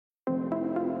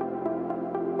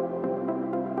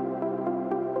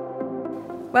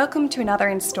Welcome to another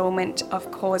instalment of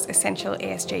Corrs Essential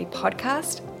ESG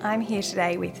podcast. I'm here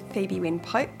today with Phoebe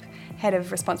Wynn-Pope, Head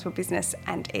of Responsible Business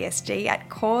and ESG at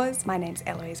Corrs. My name's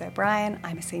Eloise O'Brien.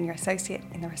 I'm a Senior Associate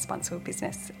in the Responsible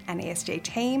Business and ESG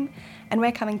team, and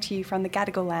we're coming to you from the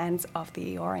Gadigal lands of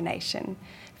the Eora Nation.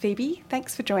 Phoebe,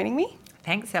 thanks for joining me.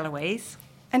 Thanks, Eloise.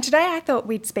 And today I thought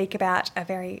we'd speak about a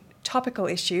very topical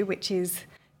issue, which is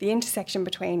the intersection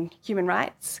between human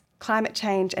rights, climate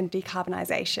change and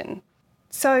decarbonisation.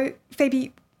 So,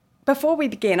 Phoebe, before we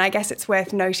begin, I guess it's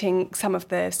worth noting some of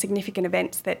the significant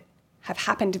events that have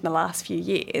happened in the last few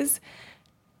years.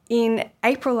 In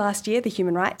April last year, the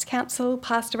Human Rights Council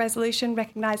passed a resolution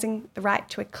recognising the right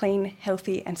to a clean,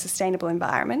 healthy and sustainable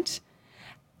environment.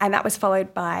 And that was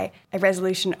followed by a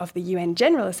resolution of the UN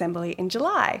General Assembly in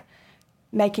July,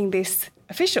 making this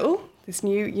official, this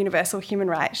new universal human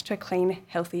right to a clean,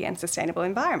 healthy and sustainable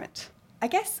environment. I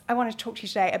guess I want to talk to you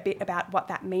today a bit about what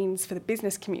that means for the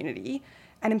business community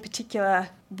and in particular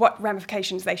what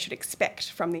ramifications they should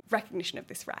expect from the recognition of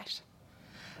this right.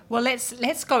 Well,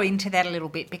 let's go into that a little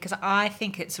bit because I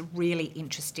think it's really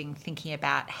interesting thinking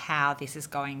about how this is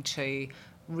going to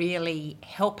really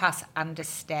help us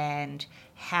understand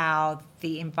how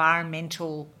the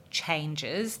environmental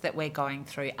changes that we're going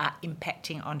through are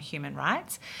impacting on human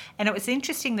rights. And it was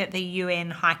interesting that the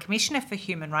UN High Commissioner for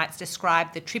Human Rights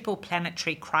described the triple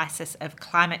planetary crisis of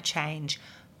climate change,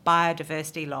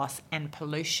 biodiversity loss and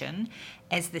pollution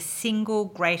as the single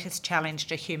greatest challenge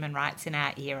to human rights in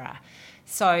our era.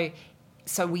 So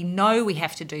we know we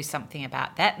have to do something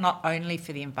about that, not only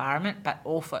for the environment, but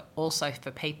also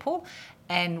for people.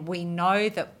 And we know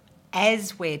that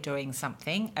as we're doing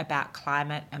something about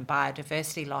climate and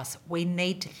biodiversity loss, we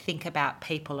need to think about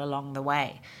people along the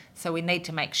way. So we need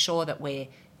to make sure that we're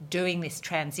doing this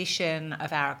transition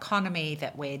of our economy,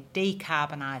 that we're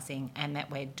decarbonising, and that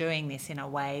we're doing this in a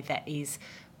way that is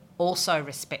also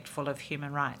respectful of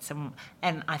human rights.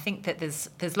 And I think that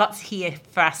there's lots here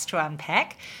for us to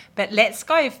unpack. But let's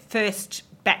go first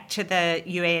back to the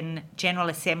UN General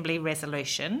Assembly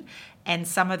resolution and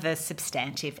some of the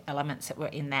substantive elements that were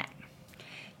in that.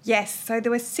 Yes, so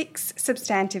there were 6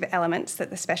 substantive elements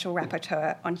that the Special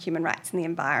Rapporteur on Human Rights and the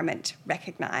Environment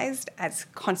recognised as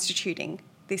constituting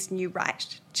this new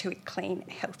right to a clean,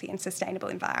 healthy and sustainable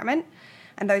environment.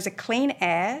 And those are clean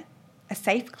air, a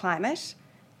safe climate,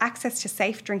 access to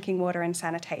safe drinking water and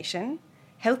sanitation,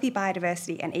 healthy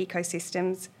biodiversity and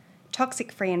ecosystems,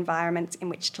 toxic-free environments in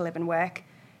which to live and work,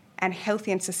 and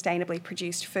healthy and sustainably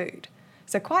produced food.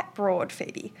 So quite broad,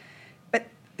 Phoebe. But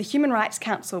the Human Rights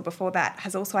Council before that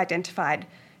has also identified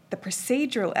the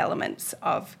procedural elements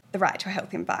of the right to a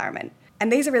healthy environment.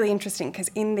 And these are really interesting because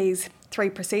in these 3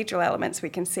 procedural elements, we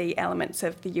can see elements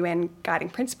of the UN guiding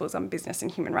principles on business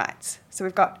and human rights. So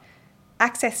we've got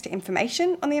access to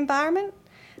information on the environment.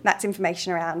 That's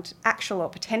information around actual or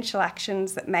potential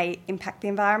actions that may impact the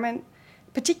environment,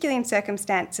 particularly in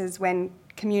circumstances when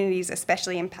communities are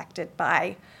especially impacted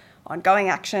by ongoing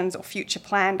actions or future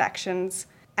planned actions.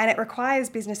 And it requires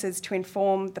businesses to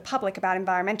inform the public about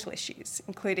environmental issues,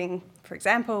 including, for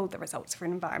example, the results for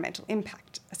an environmental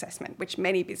impact assessment, which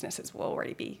many businesses will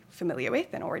already be familiar with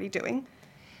and already doing.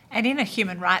 And in a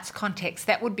human rights context,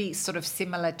 that would be sort of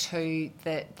similar to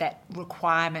that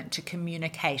requirement to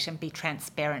communicate and be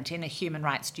transparent in a human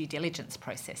rights due diligence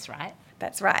process, right?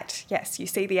 That's right, yes. You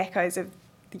see the echoes of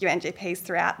the UNGPs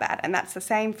throughout that, and that's the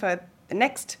same for the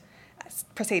next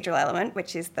procedural element,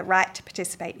 which is the right to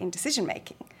participate in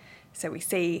decision-making. So we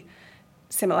see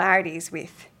similarities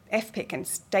with FPIC and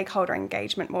stakeholder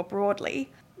engagement more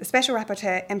broadly. The Special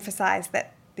Rapporteur emphasised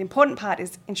that the important part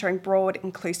is ensuring broad,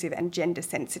 inclusive and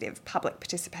gender-sensitive public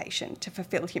participation to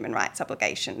fulfil human rights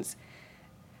obligations.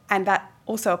 And that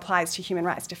also applies to human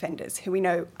rights defenders, who we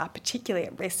know are particularly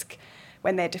at risk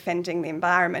when they're defending the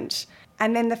environment.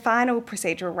 And then the final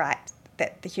procedural right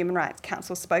that the Human Rights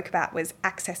Council spoke about was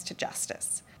access to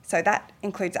justice. So that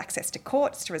includes access to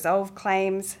courts to resolve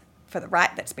claims for the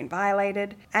right that's been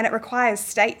violated, and it requires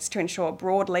states to ensure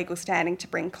broad legal standing to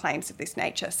bring claims of this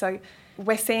nature. So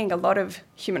we're seeing a lot of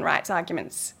human rights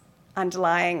arguments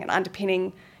underlying and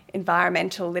underpinning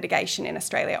environmental litigation in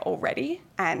Australia already,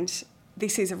 and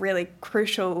this is a really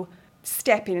crucial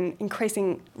step in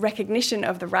increasing recognition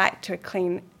of the right to a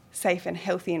clean, safe and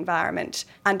healthy environment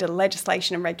under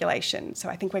legislation and regulation. So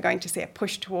I think we're going to see a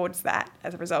push towards that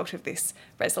as a result of this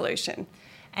resolution.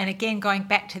 And again, going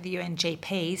back to the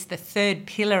UNGPs, the third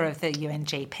pillar of the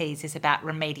UNGPs is about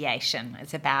remediation.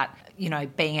 It's about,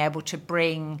 being able to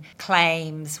bring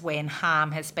claims when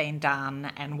harm has been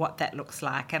done and what that looks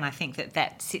like. And I think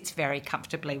that sits very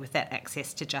comfortably with that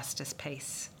access to justice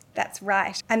piece. That's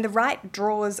right. And the right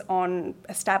draws on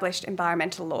established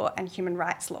environmental law and human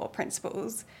rights law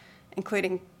principles,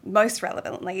 including, most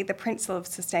relevantly, the principle of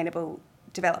sustainable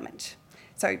development.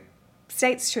 So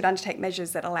states should undertake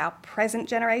measures that allow present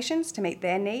generations to meet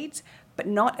their needs, but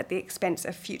not at the expense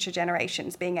of future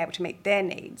generations being able to meet their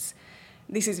needs.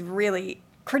 This is really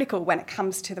critical when it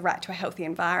comes to the right to a healthy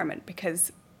environment,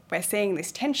 because we're seeing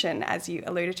this tension, as you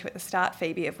alluded to at the start,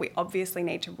 Phoebe, of we obviously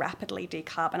need to rapidly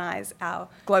decarbonise our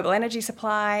global energy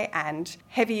supply and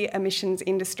heavy emissions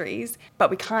industries, but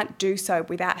we can't do so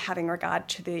without having regard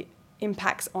to the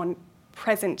impacts on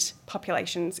present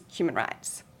populations' human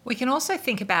rights. We can also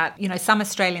think about, some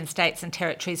Australian states and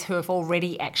territories who have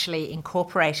already actually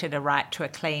incorporated a right to a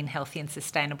clean, healthy and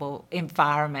sustainable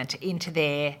environment into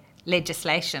their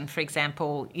legislation. For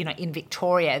example, in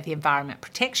Victoria, the Environment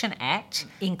Protection Act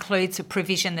includes a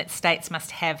provision that states must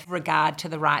have regard to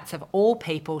the rights of all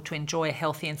people to enjoy a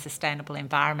healthy and sustainable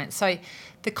environment. So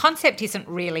the concept isn't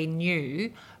really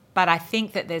new, but I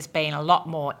think that there's been a lot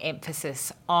more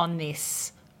emphasis on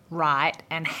this right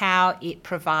and how it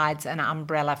provides an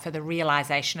umbrella for the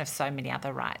realisation of so many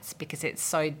other rights, because it's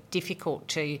so difficult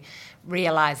to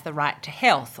realise the right to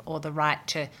health or the right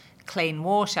to clean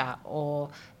water or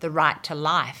the right to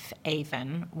life,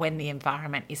 even when the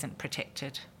environment isn't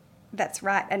protected. That's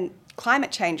right. And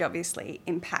climate change obviously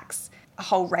impacts a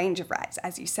whole range of rights,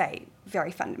 as you say,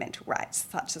 very fundamental rights,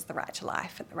 such as the right to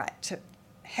life and the right to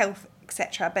health,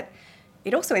 etc. But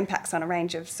it also impacts on a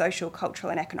range of social, cultural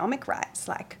and economic rights,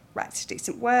 like rights to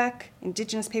decent work,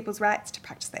 Indigenous people's rights to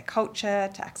practice their culture,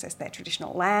 to access their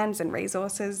traditional lands and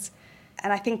resources.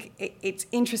 And I think it's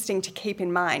interesting to keep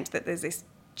in mind that there's this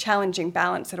challenging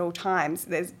balance at all times.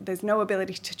 There's no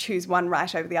ability to choose one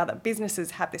right over the other.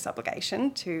 Businesses have this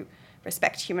obligation to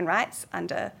respect human rights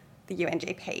under the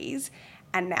UNGPs,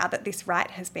 and now that this right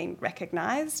has been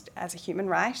recognised as a human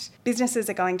right, businesses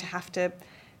are going to have to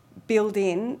build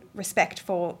in respect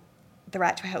for the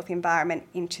right to a healthy environment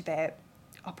into their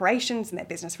operations and their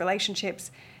business relationships,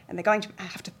 and they're going to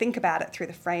have to think about it through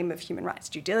the frame of human rights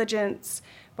due diligence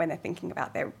when they're thinking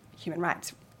about their human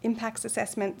rights impacts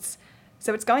assessments.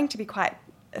 So it's going to be quite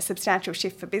a substantial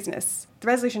shift for business. The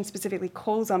resolution specifically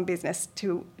calls on business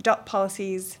to adopt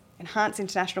policies, enhance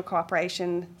international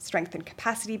cooperation, strengthen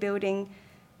capacity building,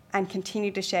 and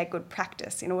continue to share good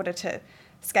practice in order to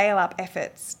scale up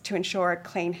efforts to ensure a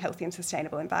clean, healthy and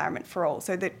sustainable environment for all.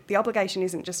 So that the obligation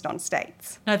isn't just on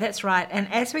states. No, that's right.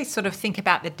 And as we sort of think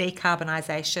about the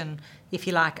decarbonisation, if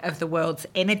you like, of the world's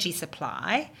energy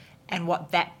supply and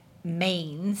what that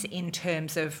means in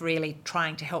terms of really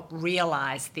trying to help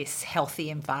realise this healthy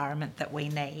environment that we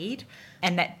need,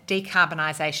 and that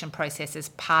decarbonisation process is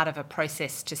part of a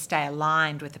process to stay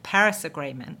aligned with the Paris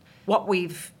Agreement. What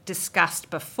we've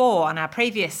discussed before on our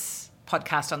previous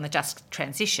podcast on the just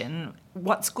transition,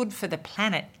 what's good for the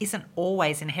planet isn't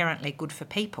always inherently good for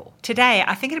people. Today,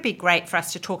 I think it'd be great for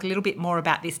us to talk a little bit more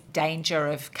about this danger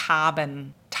of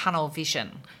carbon tunnel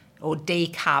vision, or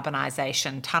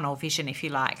decarbonisation tunnel vision, if you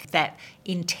like, that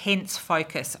intense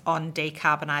focus on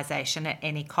decarbonisation at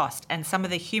any cost, and some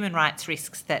of the human rights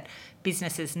risks that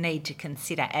businesses need to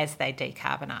consider as they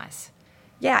decarbonise.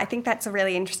 Yeah, I think that's a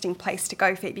really interesting place to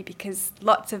go, Phoebe, because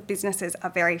lots of businesses are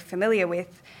very familiar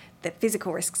with the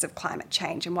physical risks of climate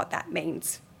change and what that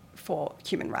means for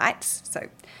human rights. So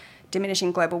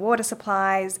diminishing global water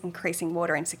supplies, increasing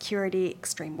water insecurity,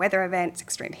 extreme weather events,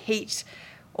 extreme heat,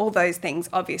 all those things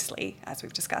obviously, as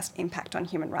we've discussed, impact on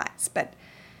human rights. But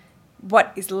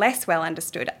what is less well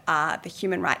understood are the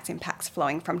human rights impacts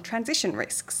flowing from transition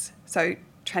risks. So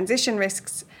transition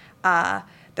risks are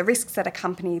the risks that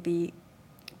accompany the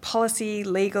policy,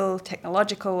 legal,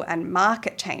 technological and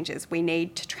market changes we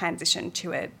need to transition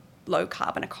to a low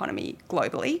carbon economy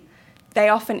globally. They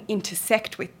often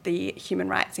intersect with the human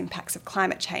rights impacts of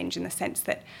climate change in the sense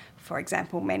that, for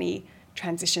example, many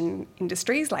transition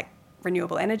industries like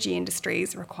renewable energy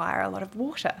industries require a lot of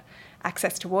water.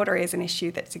 Access to water is an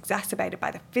issue that's exacerbated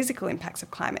by the physical impacts of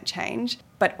climate change,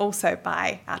 but also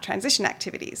by our transition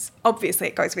activities. Obviously,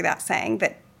 it goes without saying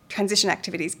that transition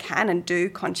activities can and do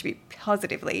contribute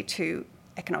positively to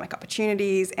economic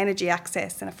opportunities, energy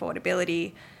access and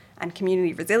affordability, and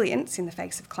community resilience in the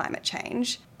face of climate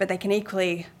change, but they can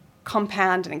equally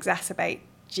compound and exacerbate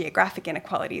geographic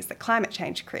inequalities that climate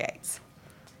change creates.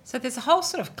 So there's a whole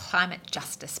sort of climate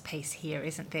justice piece here,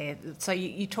 isn't there? So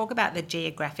you talk about the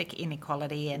geographic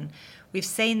inequality, and we've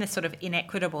seen the sort of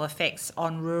inequitable effects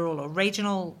on rural or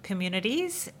regional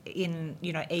communities in,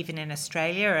 even in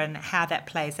Australia, and how that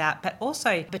plays out, but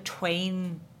also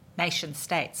between nation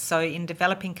states. So in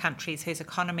developing countries whose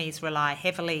economies rely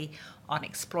heavily on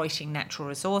exploiting natural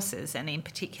resources, and in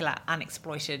particular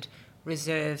unexploited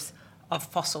reserves of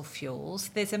fossil fuels,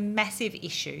 there's a massive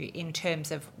issue in terms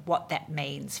of what that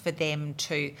means for them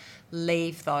to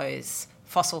leave those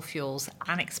fossil fuels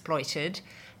unexploited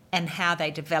and how they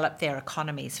develop their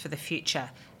economies for the future.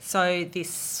 So this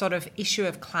sort of issue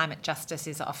of climate justice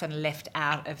is often left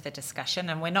out of the discussion,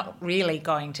 and we're not really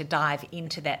going to dive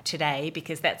into that today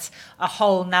because that's a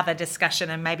whole nother discussion,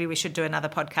 and maybe we should do another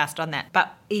podcast on that.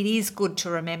 But it is good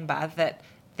to remember that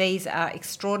these are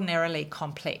extraordinarily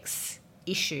complex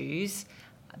issues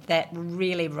that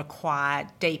really require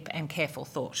deep and careful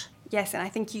thought. Yes, and I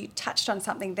think you touched on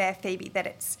something there, Phoebe,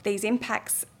 that these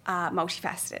impacts are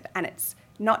multifaceted, and it's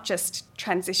not just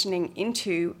transitioning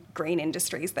into green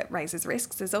industries that raises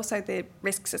risks. There's also the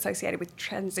risks associated with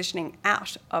transitioning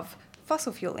out of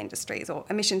fossil fuel industries or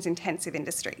emissions-intensive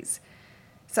industries.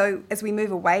 So as we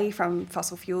move away from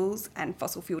fossil fuels and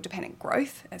fossil fuel dependent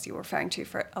growth, as you were referring to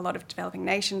for a lot of developing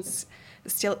nations,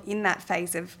 they're still in that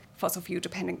phase of fossil fuel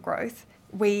dependent growth,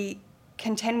 we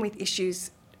contend with issues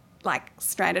like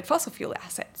stranded fossil fuel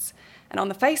assets. And on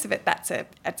the face of it, it's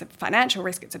a financial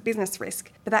risk, it's a business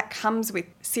risk, but that comes with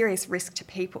serious risk to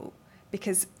people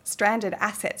because stranded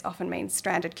assets often mean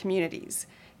stranded communities.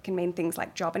 It can mean things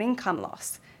like job and income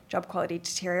loss, job quality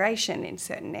deterioration in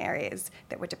certain areas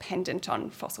that were dependent on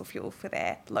fossil fuel for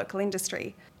their local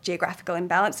industry, geographical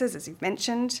imbalances, as you've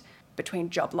mentioned, between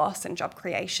job loss and job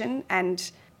creation,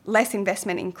 and less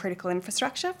investment in critical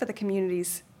infrastructure for the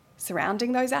communities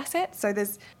surrounding those assets. So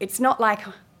it's not like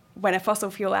when a fossil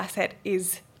fuel asset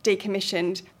is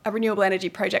decommissioned, a renewable energy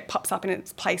project pops up in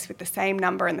its place with the same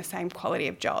number and the same quality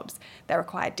of jobs. They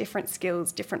require different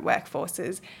skills, different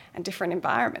workforces, and different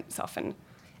environments often.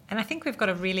 And I think we've got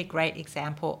a really great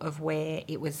example of where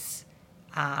it was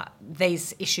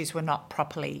these issues were not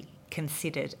properly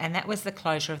considered, and that was the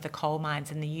closure of the coal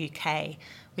mines in the UK,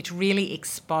 which really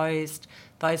exposed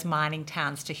those mining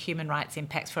towns to human rights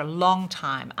impacts for a long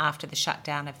time after the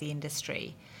shutdown of the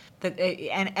industry.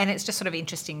 And it's just sort of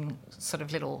interesting sort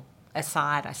of little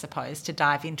aside, I suppose, to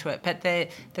dive into it. But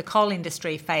the coal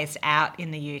industry phased out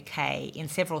in the UK in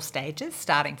several stages,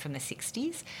 starting from the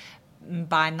 60s.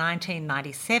 By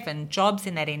 1997, jobs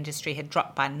in that industry had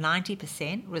dropped by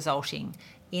 90%, resulting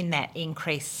in that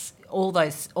increase, all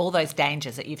those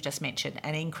dangers that you've just mentioned,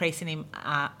 an increase in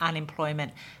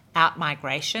unemployment,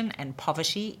 out-migration and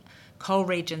poverty. Coal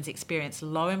regions experienced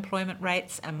low employment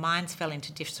rates and mines fell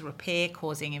into disrepair,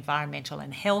 causing environmental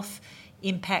and health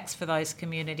impacts for those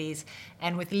communities.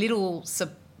 And with little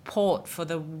support for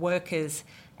the workers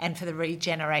and for the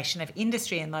regeneration of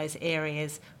industry in those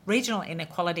areas, regional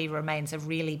inequality remains a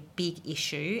really big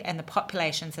issue, and the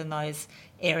populations in those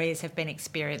areas have been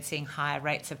experiencing higher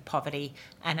rates of poverty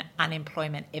and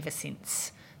unemployment ever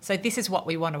since. So this is what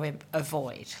we want to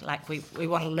avoid. Like we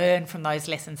want to learn from those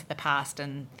lessons of the past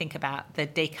and think about the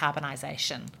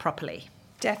decarbonisation properly.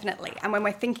 Definitely. And when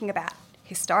we're thinking about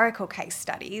historical case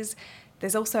studies,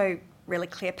 there's also really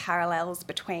clear parallels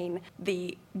between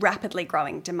the rapidly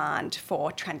growing demand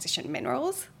for transition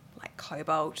minerals like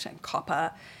cobalt and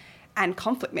copper and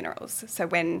conflict minerals. So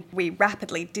when we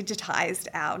rapidly digitised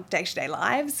our day-to-day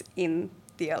lives in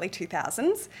the early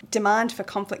 2000s, demand for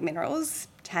conflict minerals,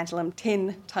 tantalum,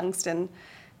 tin, tungsten,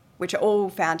 which are all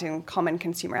found in common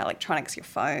consumer electronics, your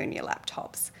phone, your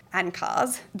laptops, and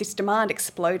cars. This demand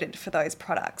exploded for those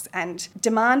products, and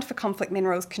demand for conflict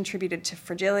minerals contributed to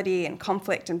fragility and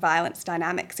conflict and violence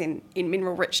dynamics in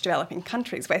mineral-rich developing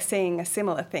countries. We're seeing a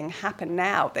similar thing happen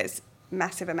now. There's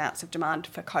massive amounts of demand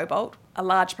for cobalt, a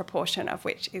large proportion of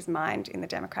which is mined in the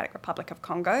Democratic Republic of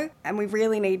Congo, and we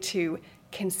really need to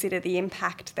consider the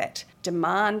impact that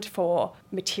demand for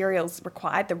materials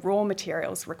required, the raw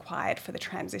materials required for the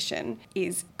transition,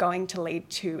 is going to lead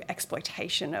to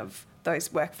exploitation of those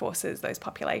workforces, those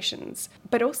populations,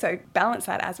 but also balance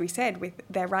that, as we said, with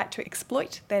their right to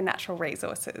exploit their natural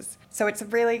resources. So it's a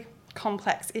really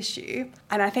complex issue.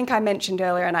 And I think I mentioned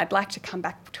earlier, and I'd like to come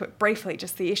back to it briefly,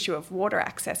 just the issue of water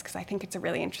access, because I think it's a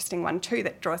really interesting one too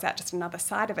that draws out just another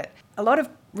side of it. A lot of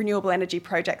renewable energy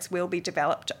projects will be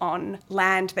developed on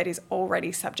land that is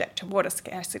already subject to water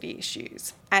scarcity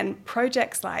issues. And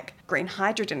projects like green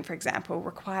hydrogen, for example,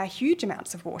 require huge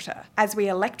amounts of water. As we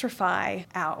electrify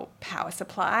our power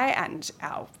supply and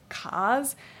our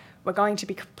cars, we're going to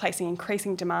be placing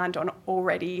increasing demand on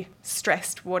already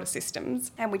stressed water systems,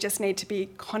 and we just need to be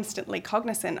constantly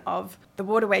cognizant of the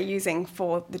water we're using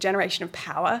for the generation of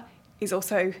power is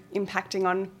also impacting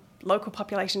on local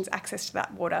populations' access to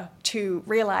that water to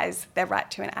realise their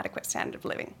right to an adequate standard of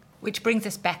living. Which brings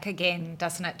us back again,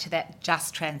 doesn't it, to that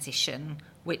just transition,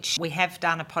 which we have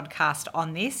done a podcast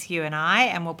on this, you and I,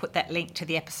 and we'll put that link to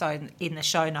the episode in the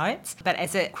show notes. But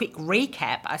as a quick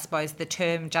recap, I suppose the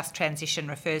term just transition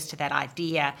refers to that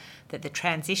idea that the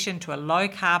transition to a low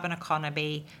carbon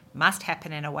economy must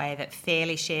happen in a way that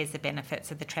fairly shares the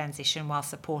benefits of the transition while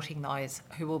supporting those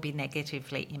who will be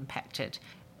negatively impacted.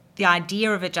 The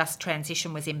idea of a just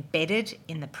transition was embedded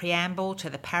in the preamble to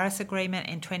the Paris Agreement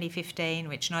in 2015,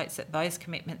 which notes that those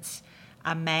commitments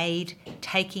are made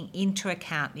taking into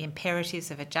account the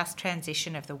imperatives of a just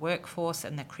transition of the workforce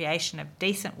and the creation of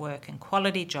decent work and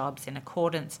quality jobs in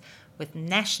accordance with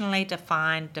nationally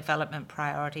defined development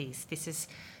priorities. This is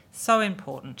so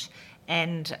important.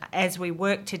 And as we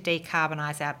work to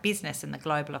decarbonise our business and the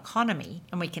global economy,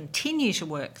 and we continue to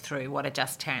work through what a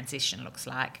just transition looks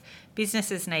like,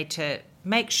 businesses need to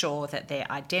make sure that they're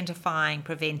identifying,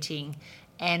 preventing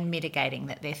and mitigating,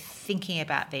 that they're thinking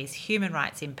about these human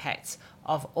rights impacts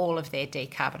of all of their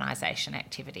decarbonisation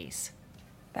activities.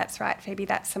 That's right, Phoebe.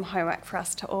 That's some homework for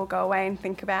us to all go away and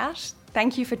think about.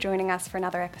 Thank you for joining us for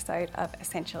another episode of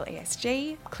Essential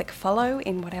ESG. Click follow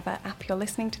in whatever app you're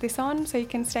listening to this on so you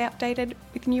can stay updated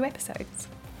with new episodes.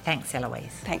 Thanks,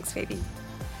 Eloise. Thanks, Phoebe.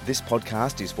 This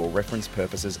podcast is for reference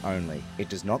purposes only. It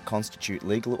does not constitute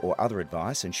legal or other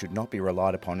advice and should not be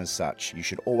relied upon as such. You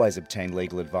should always obtain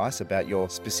legal advice about your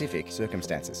specific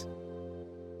circumstances.